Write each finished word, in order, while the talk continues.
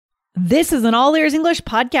This is an All Ears English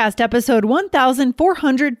podcast, episode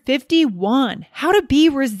 1451, How to Be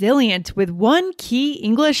Resilient with One Key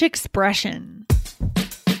English Expression.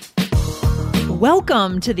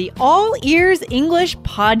 Welcome to the All Ears English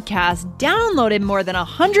podcast, downloaded more than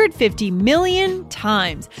 150 million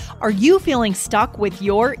times. Are you feeling stuck with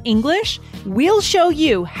your English? We'll show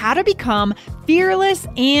you how to become fearless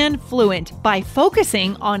and fluent by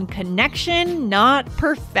focusing on connection, not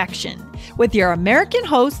perfection. With your American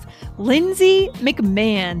host, Lindsay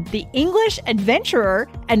McMahon, the English adventurer,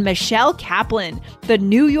 and Michelle Kaplan, the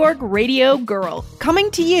New York radio girl, coming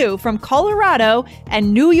to you from Colorado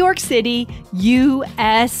and New York City,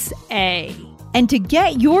 USA. And to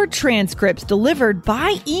get your transcripts delivered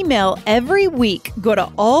by email every week, go to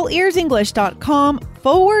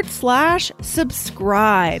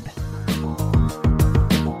allearsenglish.com/subscribe.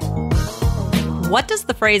 What does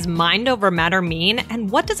the phrase mind over matter mean, and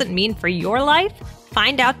what does it mean for your life?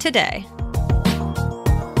 Find out today.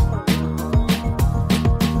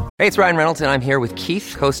 Hey, it's Ryan Reynolds, and I'm here with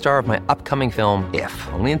Keith, co-star of my upcoming film, If,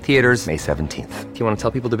 only in theaters May 17th. Do you want to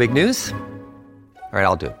tell people the big news? All right,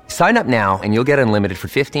 I'll do it. Sign up now and you'll get unlimited for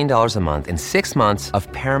 $15 a month and 6 months of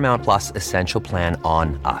Paramount Plus Essential Plan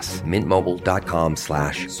on us.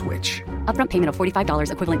 MintMobile.com/switch. Upfront payment of $45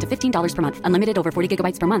 equivalent to $15 per month. Unlimited over 40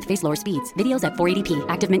 gigabytes per month. Face lower speeds. Videos at 480p.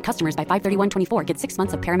 Active Mint customers by 531.24 get 6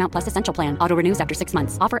 months of Paramount Plus Essential Plan. Auto renews after 6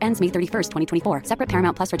 months. Offer ends May 31st, 2024. Separate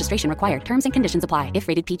Paramount Plus registration required. Terms and conditions apply if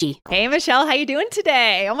rated PG. Hey, Michelle, how you doing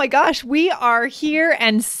today? Oh my gosh, we are here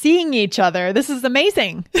and seeing each other. This is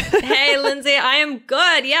amazing. Hey, Lindsay, I am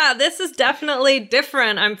good. Yeah, this is definitely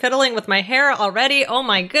different. I'm fiddling with my hair already. Oh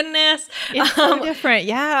my goodness. It's so different.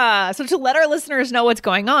 Yeah. So to let our listeners know what's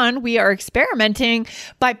going on, we are experimenting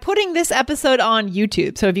by putting this episode on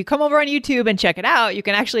YouTube. So if you come over on YouTube and check it out, you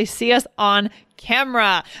can actually see us on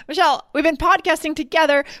camera. Michelle, we've been podcasting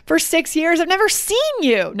together for 6 years. I've never seen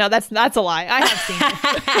you. No, that's a lie. I have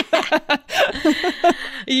seen you.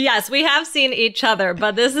 Yes, we have seen each other,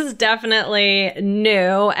 but this is definitely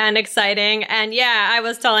new and exciting. And yeah, I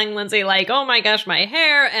was telling Lindsay, like, oh my gosh, my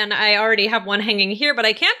hair, and I already have one hanging here, but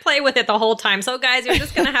I can't play with it the whole time. So guys, you're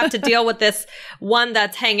just going to have to deal with this one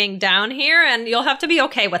that's hanging down here, and you'll have to be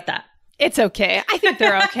okay with that. It's okay. I think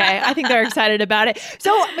they're okay. I think they're excited about it.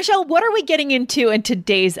 So, Michelle, what are we getting into in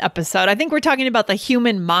today's episode? I think we're talking about the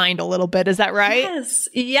human mind a little bit. Is that right?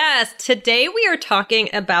 Yes. Today we are talking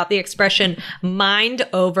about the expression mind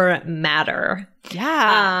over matter.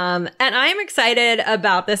 Yeah. And I'm excited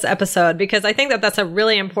about this episode because I think that that's a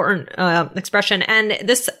really important expression. And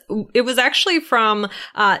it was actually from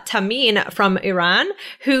Tameen from Iran,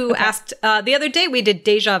 who asked the other day, we did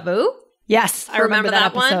Deja Vu. Yes, I remember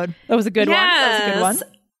that episode. One. That was a good one. That was a good one.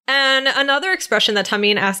 And another expression that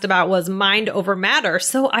Tameen asked about was mind over matter.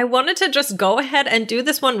 So I wanted to just go ahead and do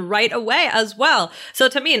this one right away as well. So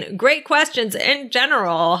Tameen, great questions in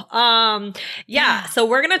general. So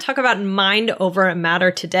we're going to talk about mind over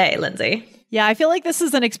matter today, Lindsay. Yeah, I feel like this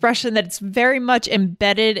is an expression that's very much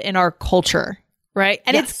embedded in our culture. Right.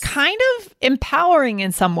 And It's kind of empowering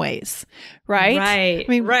in some ways. Right. Right. I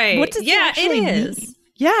mean, right. What does it actually mean?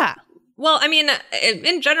 Yeah. Well, I mean,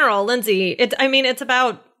 in general, Lindsay, it's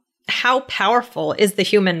about how powerful is the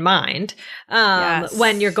human mind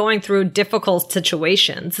when you're going through difficult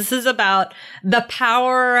situations. This is about the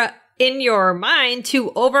power in your mind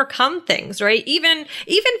to overcome things, right? Even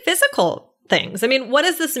physical things. I mean, what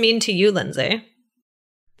does this mean to you, Lindsay?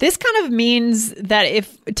 This kind of means that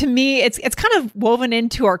to me, it's kind of woven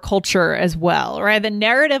into our culture as well, right? The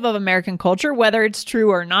narrative of American culture, whether it's true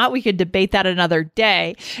or not, we could debate that another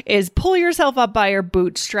day, is pull yourself up by your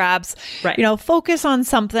bootstraps, right? Focus on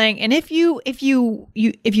something. And if you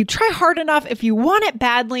try hard enough, if you want it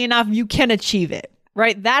badly enough, you can achieve it,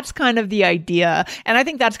 right? That's kind of the idea. And I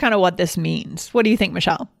think that's kind of what this means. What do you think,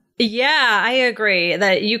 Michelle? Yeah, I agree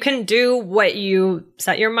that you can do what you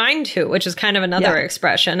set your mind to, which is kind of another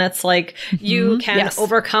expression. It's like you can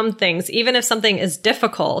overcome things. Even if something is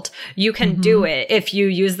difficult, you can do it if you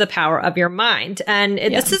use the power of your mind. And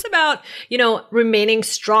this is about, remaining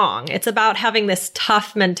strong. It's about having this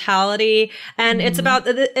tough mentality. And it's about,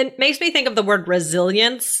 it makes me think of the word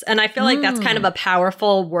resilience. And I feel like that's kind of a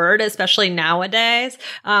powerful word, especially nowadays.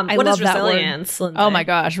 What is resilience, Lindsay? Oh my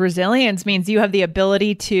gosh. Resilience means you have the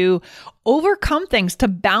ability to overcome things, to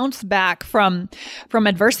bounce back from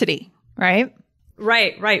adversity, right?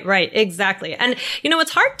 Right. Exactly. And,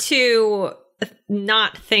 it's hard to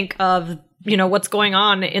not think of, what's going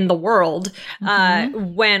on in the world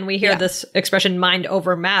when we hear this expression mind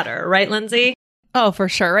over matter, right, Lindsay? Oh, for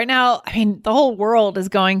sure. Right now, I mean, the whole world is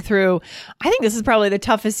going through, I think this is probably the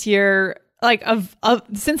toughest year like of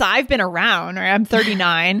since I've been around, right? I'm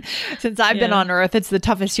 39. Since I've been on Earth, it's the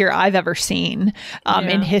toughest year I've ever seen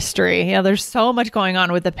in history. You know, there's so much going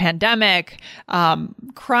on with the pandemic.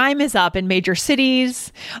 Crime is up in major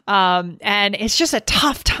cities, and it's just a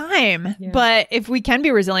tough time. Yeah. But if we can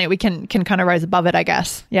be resilient, we can kind of rise above it, I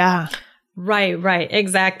guess. Yeah. Right.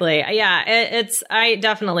 Exactly. Yeah. I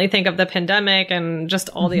definitely think of the pandemic and just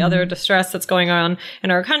all the other distress that's going on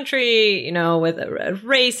in our country, you know, with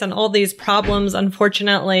race and all these problems,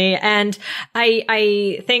 unfortunately. And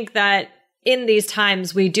I think that in these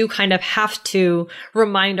times, we do kind of have to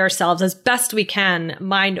remind ourselves as best we can,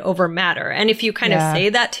 mind over matter. And if you kind of say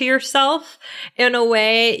that to yourself, in a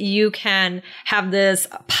way, you can have this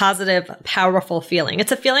positive, powerful feeling.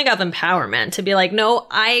 It's a feeling of empowerment to be like, no,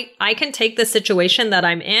 I can take the situation that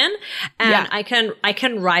I'm in and I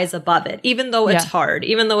can rise above it, even though it's hard,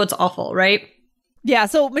 even though it's awful, right? Yeah.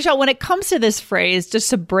 So, Michelle, when it comes to this phrase,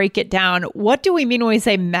 just to break it down, what do we mean when we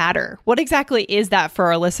say matter? What exactly is that for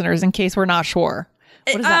our listeners in case we're not sure?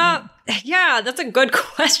 What does that mean? Yeah, that's a good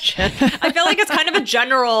question. I feel like it's kind of a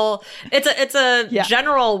general, it's a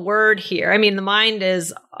general word here. I mean, the mind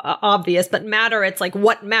is obvious, but matter, it's like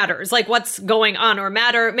what matters, like what's going on, or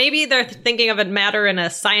matter. Maybe they're thinking of it matter in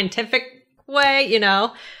a scientific way, you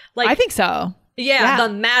know? Like I think so. Yeah,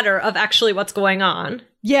 the matter of actually what's going on.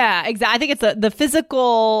 Yeah, exactly. I think it's the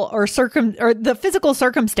physical or the physical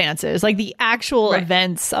circumstances, like the actual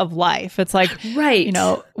events of life. It's like, you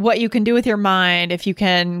know, what you can do with your mind. If you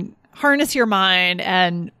can harness your mind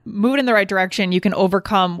and move it in the right direction, you can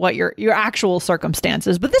overcome what your actual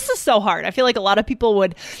circumstances. But this is so hard. I feel like a lot of people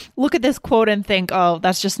would look at this quote and think, oh,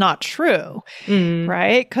 that's just not true,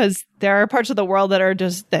 right? Because there are parts of the world that are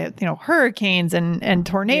just, you know, hurricanes and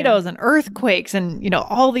tornadoes and earthquakes and, you know,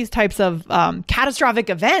 all these types of catastrophic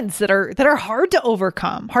events that are hard to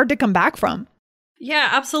overcome, hard to come back from. Yeah,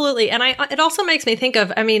 absolutely. And it also makes me think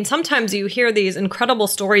of, I mean, sometimes you hear these incredible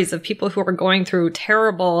stories of people who are going through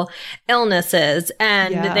terrible illnesses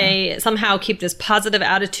and they somehow keep this positive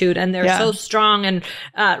attitude and they're so strong and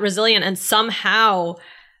resilient, and somehow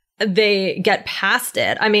they get past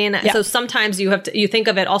it. I mean, so sometimes you think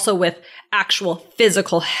of it also with actual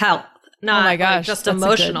physical health. Not like just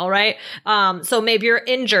emotional, right? So maybe you're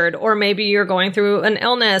injured, or maybe you're going through an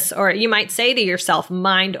illness, or you might say to yourself,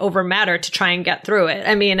 mind over matter, to try and get through it.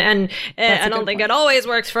 I mean, and I don't think it always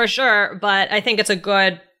works for sure, but I think it's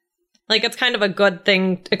it's kind of a good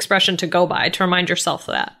expression to go by, to remind yourself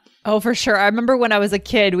of that. Oh, for sure. I remember when I was a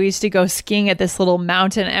kid, we used to go skiing at this little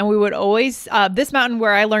mountain, and we would always, this mountain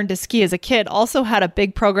where I learned to ski as a kid also had a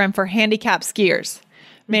big program for handicapped skiers.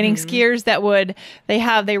 Meaning skiers that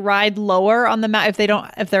they ride lower on the mountain.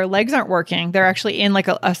 If their legs aren't working, they're actually in like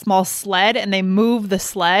a small sled, and they move the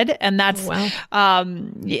sled. And that's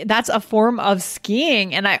a form of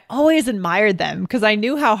skiing. And I always admired them because I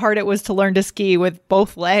knew how hard it was to learn to ski with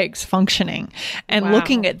both legs functioning. And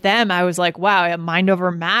looking at them, I was like, wow, mind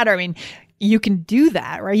over matter. I mean, you can do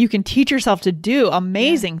that, right? You can teach yourself to do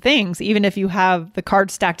amazing things, even if you have the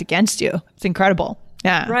cards stacked against you. It's incredible.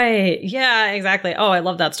 Yeah. Right. Yeah, exactly. Oh, I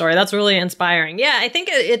love that story. That's really inspiring. Yeah, I think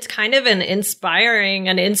it's kind of an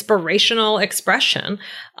inspirational expression.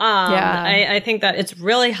 I think that it's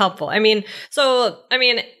really helpful. I mean,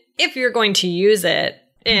 if you're going to use it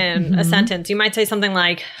in a sentence, you might say something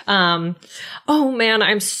like, oh man,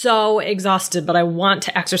 I'm so exhausted, but I want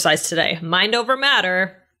to exercise today. Mind over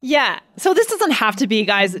matter. Yeah. So this doesn't have to be,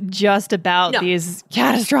 guys, just about these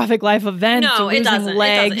catastrophic life events. No, it doesn't.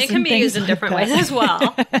 It can be used in different ways as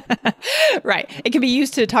well. Right. It can be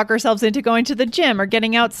used to talk ourselves into going to the gym or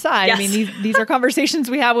getting outside. Yes. I mean, these are conversations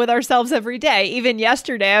we have with ourselves every day. Even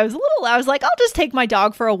yesterday, I was like, I'll just take my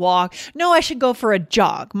dog for a walk. No, I should go for a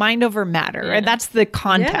jog. Mind over matter. Yeah. And that's the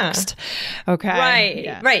context. Yeah. Okay. Right.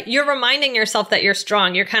 Yeah. Right. You're reminding yourself that you're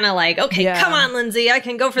strong. You're kind of like, okay, come on, Lindsay, I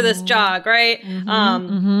can go for this jog. Right.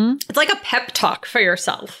 It's like a pep talk for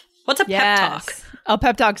yourself. What's a pep talk? A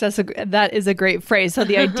pep talk, that is a great phrase. So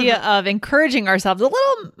the idea of encouraging ourselves, a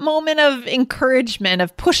little moment of encouragement,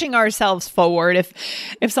 of pushing ourselves forward.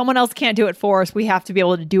 If someone else can't do it for us, we have to be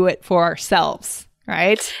able to do it for ourselves.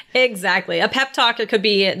 Right? Exactly. A pep talk, it could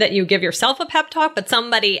be that you give yourself a pep talk, but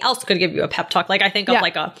somebody else could give you a pep talk. Like I think of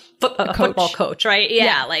like a football coach, right?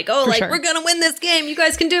 Yeah. Like, we're going to win this game. You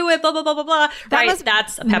guys can do it, blah, blah, blah, blah, blah.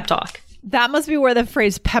 That's a pep talk. That must be where the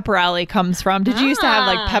phrase pep rally comes from. Did you used to have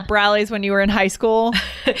like pep rallies when you were in high school?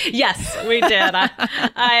 Yes, we did.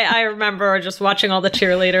 I remember just watching all the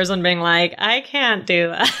cheerleaders and being like, I can't do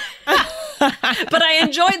that. But I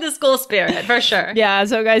enjoyed the school spirit for sure. Yeah.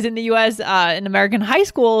 So guys, in the US, in American high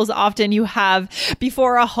schools, often you have,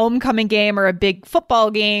 before a homecoming game or a big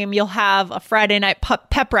football game, you'll have a Friday night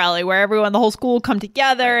pep rally where everyone, the whole school come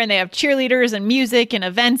together and they have cheerleaders and music and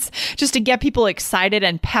events just to get people excited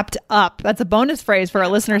and pepped up. That's a bonus phrase for our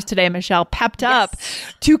listeners today, Michelle. Pepped up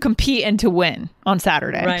to compete and to win on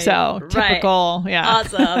Saturday. Right. So typical. Yeah.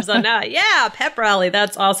 Awesome. So now, pep rally.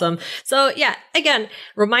 That's awesome. So again,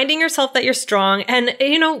 reminding yourself that you're strong. And,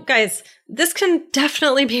 guys, this can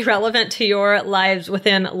definitely be relevant to your lives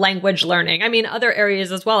within language learning. I mean, other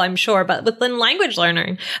areas as well, I'm sure, but within language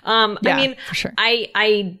learning, I mean, for sure.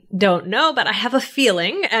 I don't know, but I have a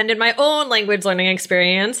feeling, and in my own language learning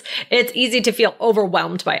experience, it's easy to feel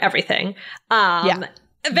overwhelmed by everything.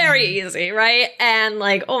 Very easy, right? And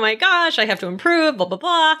like, oh my gosh, I have to improve, blah, blah,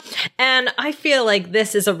 blah. And I feel like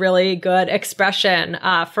this is a really good expression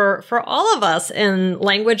for all of us in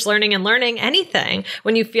language learning and learning anything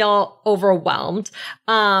when you feel overwhelmed.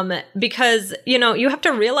 Because, you have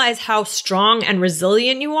to realize how strong and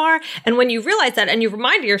resilient you are. And when you realize that and you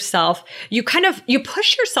remind yourself, you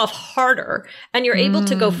push yourself harder and you're able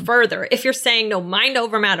to go further. If you're saying, no, mind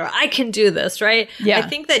over matter, I can do this, right? Yeah. I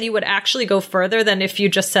think that you would actually go further than if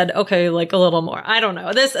you just said, okay, like a little more. I don't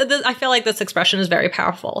know. This I feel like this expression is very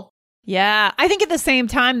powerful. Yeah. I think at the same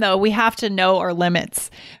time, though, we have to know our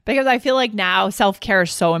limits, because I feel like now self-care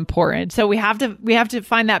is so important. So we have to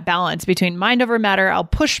find that balance between mind over matter. I'll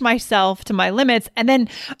push myself to my limits, and then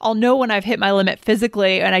I'll know when I've hit my limit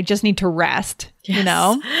physically and I just need to rest.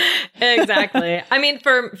 Yes. Exactly. I mean,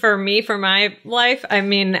 for me, for my life, I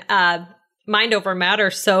mean, mind over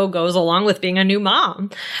matter so goes along with being a new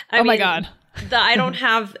mom. I mean, my God. I don't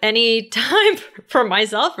have any time for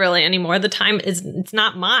myself really anymore. The time it's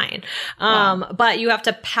not mine. But you have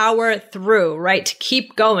to power through, right? To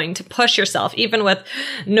keep going, to push yourself, even with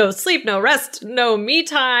no sleep, no rest, no me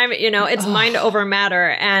time, it's mind over matter.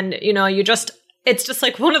 And, it's just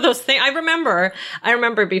like one of those things. I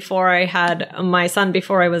remember before I had my son,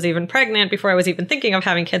 before I was even pregnant, before I was even thinking of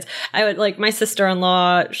having kids, I would my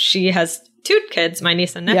sister-in-law, she has 2 kids, my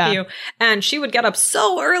niece and nephew, and she would get up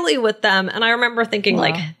so early with them. And I remember thinking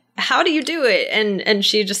how do you do it? And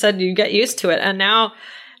she just said, you get used to it. And now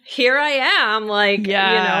here I am,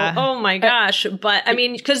 oh my gosh. But I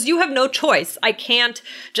mean, because you have no choice. I can't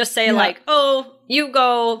just say oh, you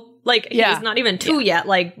go. He's not even 2 yet.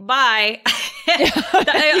 Bye.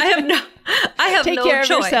 I have Take no care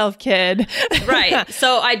choice. of yourself, kid. Right.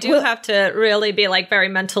 So I do have to really be very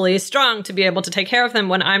mentally strong to be able to take care of them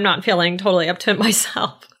when I'm not feeling totally up to it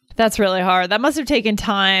myself. That's really hard. That must have taken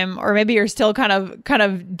time, or maybe you're still kind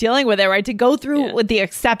of dealing with it, right? To go through with the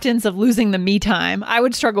acceptance of losing the me time. I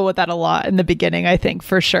would struggle with that a lot in the beginning, I think,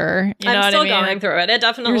 for sure. I'm still going through it. It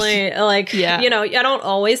definitely, I don't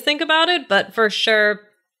always think about it, but for sure,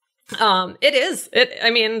 it is.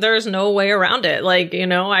 I mean, there's no way around it.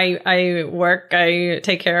 I work, I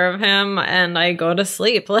take care of him, and I go to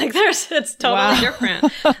sleep. It's totally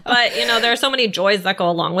different. But, there are so many joys that go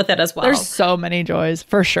along with it as well. There's so many joys,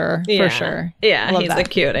 for sure. Yeah. For sure. Yeah, he's a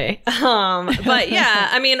cutie. But yeah,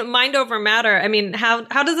 I mean, mind over matter. I mean, how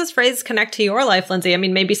does this phrase connect to your life, Lindsay? I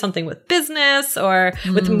mean, maybe something with business or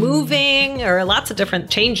with moving, or lots of different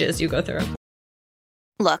changes you go through.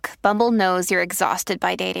 Look, Bumble knows you're exhausted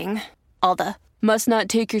by dating. All the, must not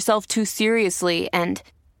take yourself too seriously, and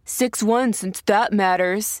 6'1" since that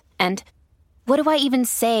matters, and what do I even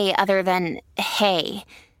say other than, hey?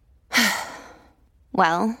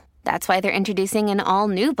 Well, that's why they're introducing an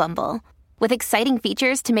all-new Bumble, with exciting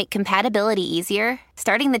features to make compatibility easier,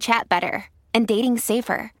 starting the chat better, and dating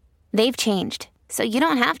safer. They've changed, so you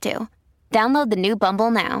don't have to. Download the new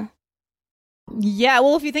Bumble now. Yeah,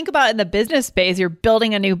 well, if you think about it in the business space, you're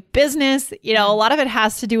building a new business, a lot of it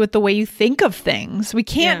has to do with the way you think of things. We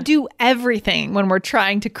can't do everything when we're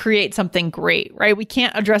trying to create something great, right? We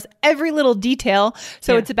can't address every little detail.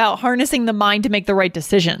 So it's about harnessing the mind to make the right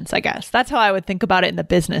decisions, I guess. That's how I would think about it in the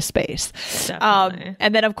business space.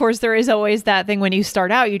 And then, of course, there is always that thing when you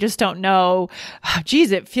start out, you just don't know,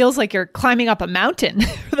 it feels like you're climbing up a mountain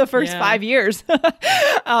for the first 5 years.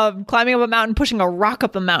 Climbing up a mountain, pushing a rock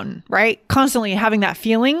up a mountain, right? Constantly having that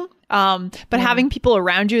feeling. But having people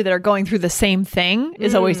around you that are going through the same thing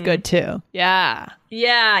is always good too. Yeah.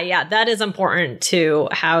 Yeah. That is important to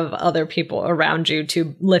have other people around you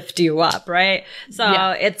to lift you up, right?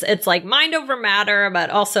 So it's mind over matter,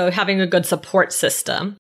 but also having a good support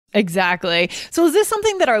system. Exactly. So is this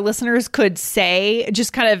something that our listeners could say,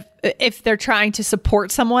 just kind of if they're trying to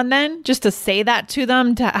support someone, then just to say that to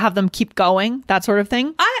them, to have them keep going, that sort of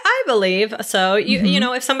thing? I believe so. You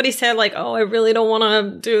know, if somebody said like, oh, I really don't want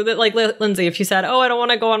to do that, like Lindsay, if you said, oh, I don't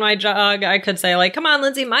want to go on my jog, I could say like, come on,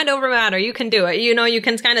 Lindsay, mind over matter. You can do it. You know, you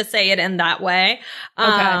can kind of say it in that way.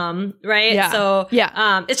 Okay. Right. Yeah. So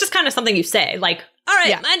it's just kind of something you say like, all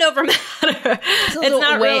right, mind over matter. It's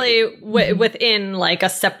not really within like a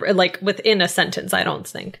separate, like within a sentence, I don't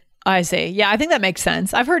think. I see. Yeah, I think that makes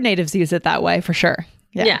sense. I've heard natives use it that way for sure.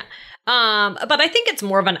 Yeah. But I think it's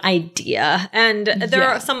more of an idea. And there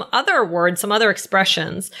are some other words, some other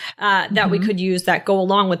expressions that we could use that go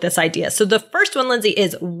along with this idea. So the first one, Lindsay,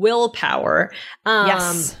 is willpower.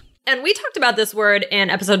 Yes. And we talked about this word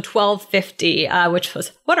in episode 1250, which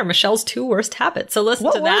was, what are Michelle's 2 worst habits? So listen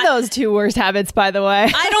to that. What were those 2 worst habits, by the way?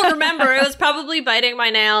 I don't remember. It was probably biting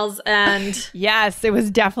my nails and... Yes, it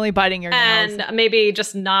was definitely biting your nails. And maybe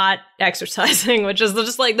just not exercising, which is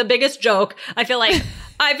just like the biggest joke. I feel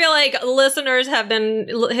like listeners have been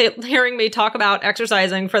hearing me talk about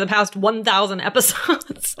exercising for the past 1,000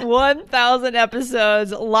 episodes. 1,000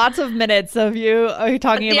 episodes, lots of minutes of you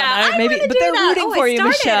talking about that. Maybe, but they're rooting for you,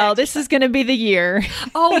 Michelle. This is going to be the year.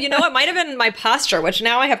 Oh, you know, it might have been my posture, which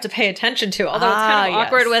now I have to pay attention to. Although it's kind of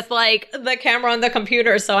awkward with like the camera on the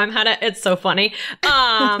computer, so it's so funny.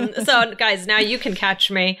 So guys, now you can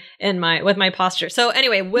catch me with my posture. So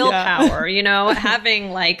anyway, willpower. You know,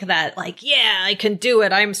 having like that, like I can do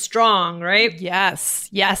it. I'm strong, right? Yes.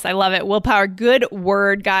 I love it. Willpower. Good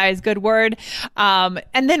word, guys. Good word.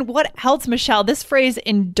 And then what else, Michelle? This phrase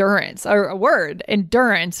endurance, or a word,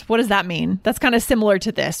 endurance. What does that mean? That's kind of similar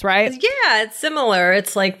to this, right? Yeah, it's similar.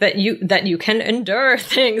 It's like that you can endure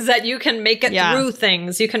things, that you can make it through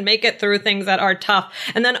things. You can make it through things that are tough.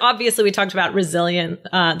 And then obviously we talked about resilient,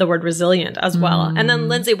 the word resilient as well. And then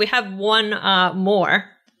Lindsay, we have one more.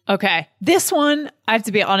 Okay. This one, I have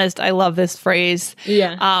to be honest, I love this phrase.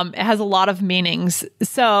 Yeah. It has a lot of meanings.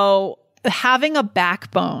 So having a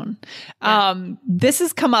backbone. This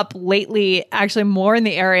has come up lately, actually more in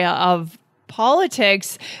the area of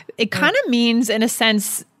politics. It kind of means, in a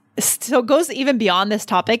sense, so it goes even beyond this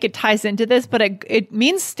topic. It ties into this, but it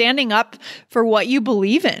means standing up for what you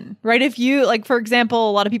believe in, right? If you, like, for example,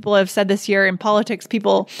 a lot of people have said this year in politics,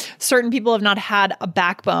 certain people have not had a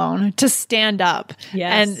backbone to stand up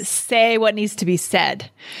and say what needs to be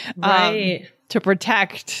said. Right. To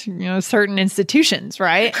protect, certain institutions,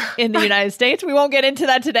 right? In the United States. We won't get into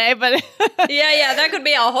that today, but that could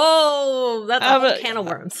be a whole can of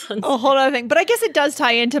worms. A whole other thing. But I guess it does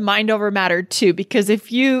tie into mind over matter too, because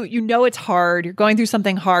if you know it's hard, you're going through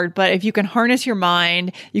something hard, but if you can harness your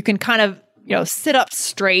mind, you can kind of, sit up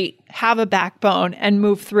straight, have a backbone and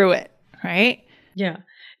move through it, right? Yeah.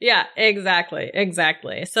 Yeah, exactly.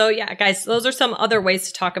 So guys, those are some other ways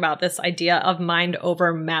to talk about this idea of mind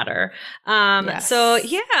over matter. So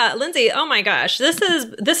Lindsay, oh my gosh, this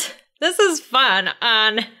is fun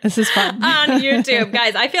on YouTube.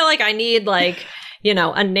 Guys, I feel like I need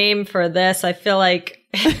a name for this. I feel like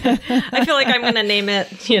I'm going to name it,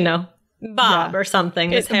 Bob or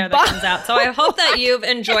something, his hair that comes out. So I hope that you've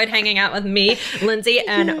enjoyed hanging out with me, Lindsay,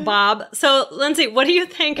 and Bob. So Lindsay, what do you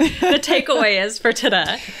think the takeaway is for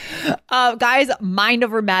today? Guys, mind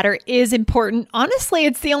over matter is important. Honestly,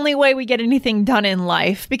 it's the only way we get anything done in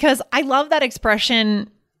life, because I love that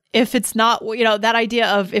expression. If it's not, that idea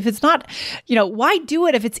of if it's not, why do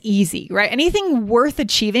it if it's easy, right? Anything worth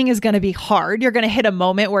achieving is going to be hard. You're going to hit a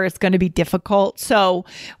moment where it's going to be difficult. So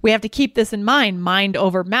we have to keep this in mind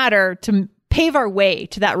over matter, to pave our way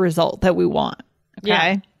to that result that we want.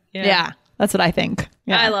 Okay. Yeah. That's what I think.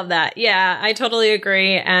 Yeah. I love that. Yeah, I totally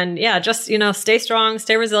agree. And just, stay strong,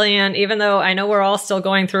 stay resilient, even though I know we're all still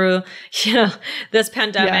going through, this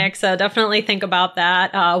pandemic. So definitely think about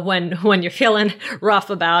that when you're feeling rough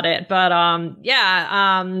about it. But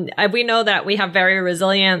we know that we have very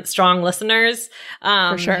resilient, strong listeners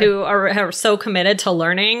for sure, who are so committed to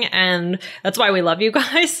learning. And that's why we love you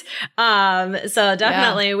guys. So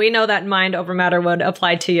definitely we know that mind over matter would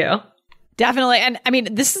apply to you. Definitely. And I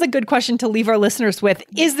mean, this is a good question to leave our listeners with.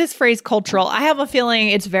 Is this phrase cultural? I have a feeling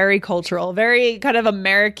it's very cultural, very kind of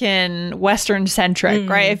American, Western centric,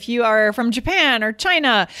 right? If you are from Japan or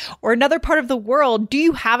China or another part of the world, do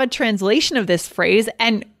you have a translation of this phrase?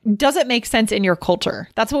 And does it make sense in your culture?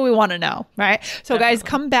 That's what we want to know, right? So guys,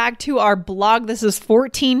 come back to our blog. This is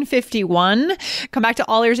 1451. Come back to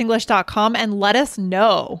allearsenglish.com and let us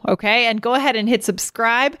know, okay? And go ahead and hit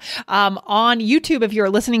subscribe on YouTube if you're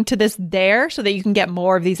listening to this there, so that you can get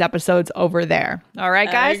more of these episodes over there. All right,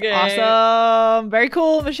 guys? Okay. Awesome. Very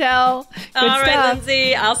cool, Michelle. Good stuff. All right,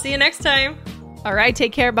 Lindsay. I'll see you next time. All right,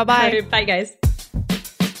 take care. Bye-bye. All right, bye, guys.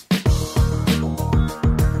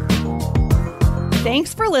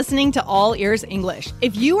 Thanks for listening to All Ears English.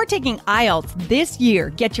 If you are taking IELTS this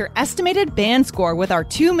year, get your estimated band score with our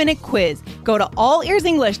 2-minute quiz. Go to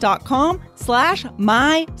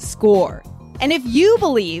allearsenglish.com/myscore. And if you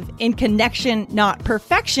believe in connection, not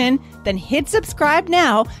perfection, then hit subscribe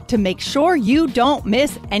now to make sure you don't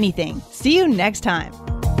miss anything. See you next time.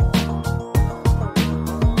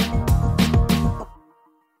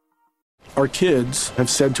 Our kids have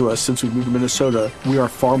said to us since we moved to Minnesota, we are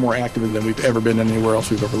far more active than we've ever been anywhere else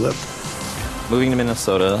we've ever lived. Moving to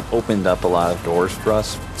Minnesota opened up a lot of doors for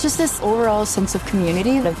us. Just this overall sense of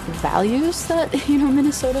community, of values that,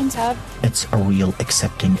 Minnesotans have. It's a real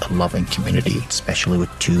accepting, loving community, especially with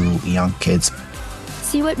 2 young kids.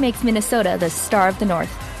 See what makes Minnesota the star of the North.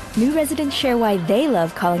 New residents share why they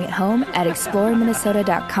love calling it home at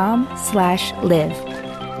exploreminnesota.com/live.